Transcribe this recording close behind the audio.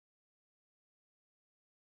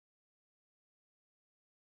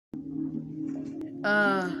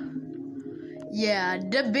Yeah,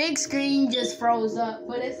 the big screen just froze up,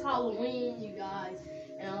 but it's Halloween, you guys,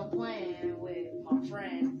 and I'm playing with my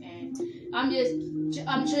friend, and I'm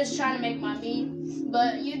just trying to make my meme,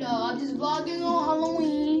 but you know, I'm just vlogging on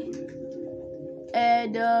Halloween,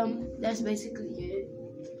 and that's basically it.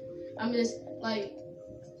 I'm just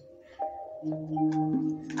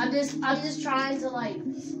trying to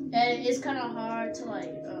and it's kind of hard to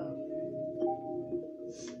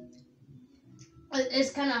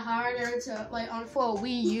it's kind of harder to on for a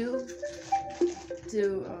Wii U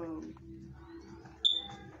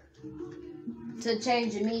to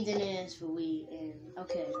change the meat than it is for Wii. And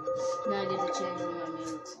okay, now I get to change what my meat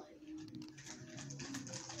looks like.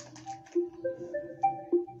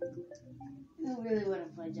 You really want to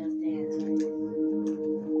play Just Dance, right?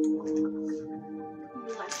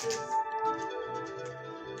 You like this?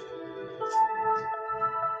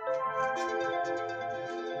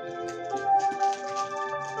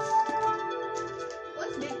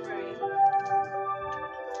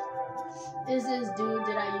 Is this dude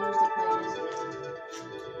that I used to play this game?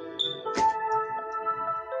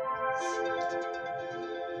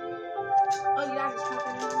 Oh, you guys are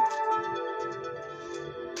talking now?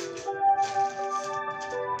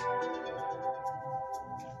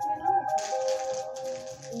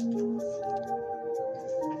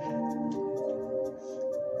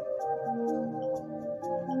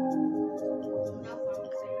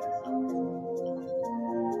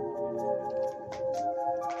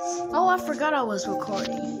 Oh, I forgot I was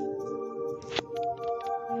recording.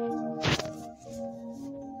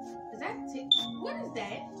 Is that what is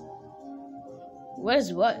that? What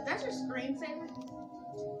is what? Is that your screensaver?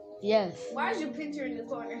 Yes. Why is your picture in the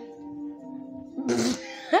corner?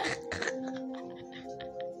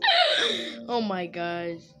 Oh my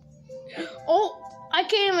gosh. Oh, I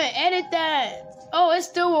can't even edit that. Oh, it's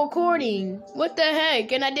still recording. What the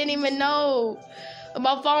heck? And I didn't even know.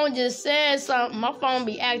 My phone just said something. My phone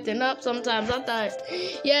be acting up sometimes. I thought,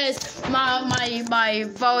 yes, my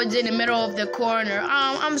phone's in the middle of the corner.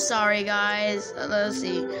 I'm sorry, guys. Let's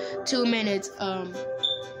see, 2 minutes. By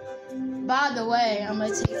the way, I'm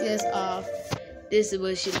gonna take this off. This is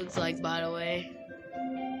what she looks like, by the way.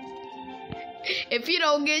 If you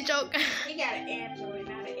don't get your, You got an Android,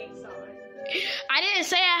 not an XR. I didn't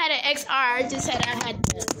say I had an XR. I just said I had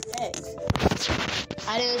the X.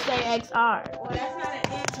 I didn't say XR. Well, that's not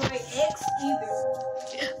an Android X either.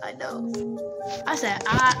 I know. I said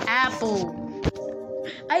Apple.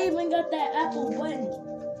 I even got that Apple button.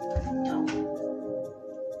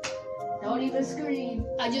 Don't even scream.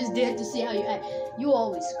 I just did to see how you act. You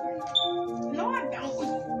always scream. No, I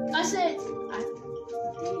don't. I said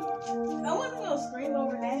I wasn't gonna scream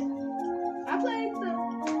over that. I played the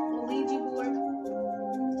Ouija board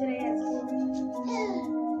today at school.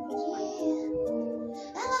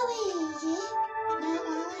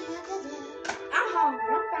 I'm hungry.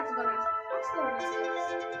 I'm about to go downstairs. I'm still downstairs.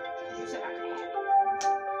 You said I could have.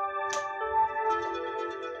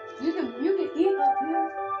 You can eat up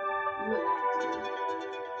here. You would have to.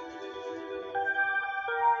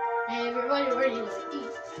 And everybody ready to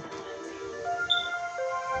eat.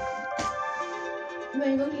 You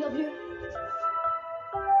ain't gonna eat up here?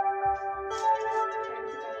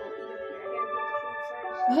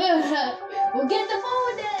 Well, get the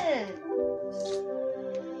food then.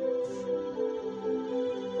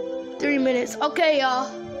 3 minutes. Okay, y'all.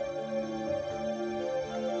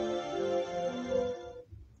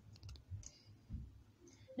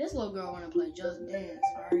 This little girl wanna play Just Dance,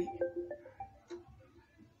 alright?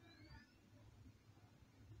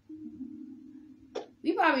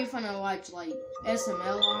 We probably finna watch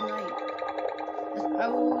SML all night. That's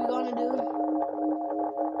probably what we're gonna do.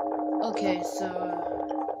 Okay, so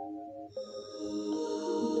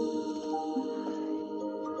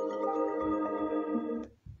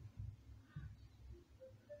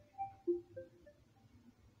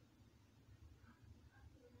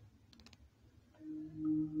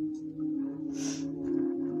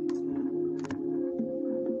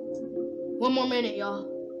one more minute, y'all.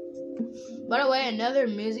 By the way, another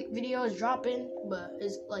music video is dropping, but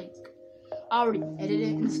it's I already edited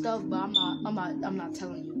it and stuff, but I'm not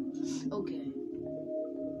telling you. Okay.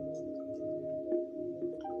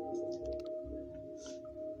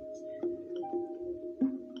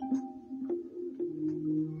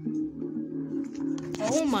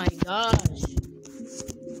 Oh my gosh.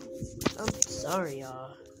 I'm sorry,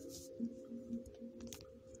 y'all.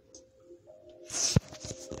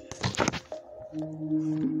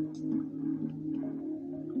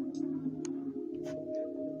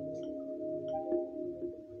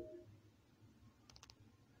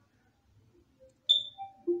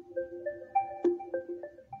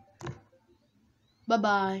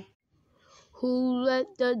 Bye-bye. Who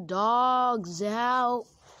let the dogs out?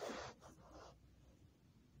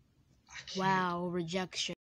 Wow, rejection.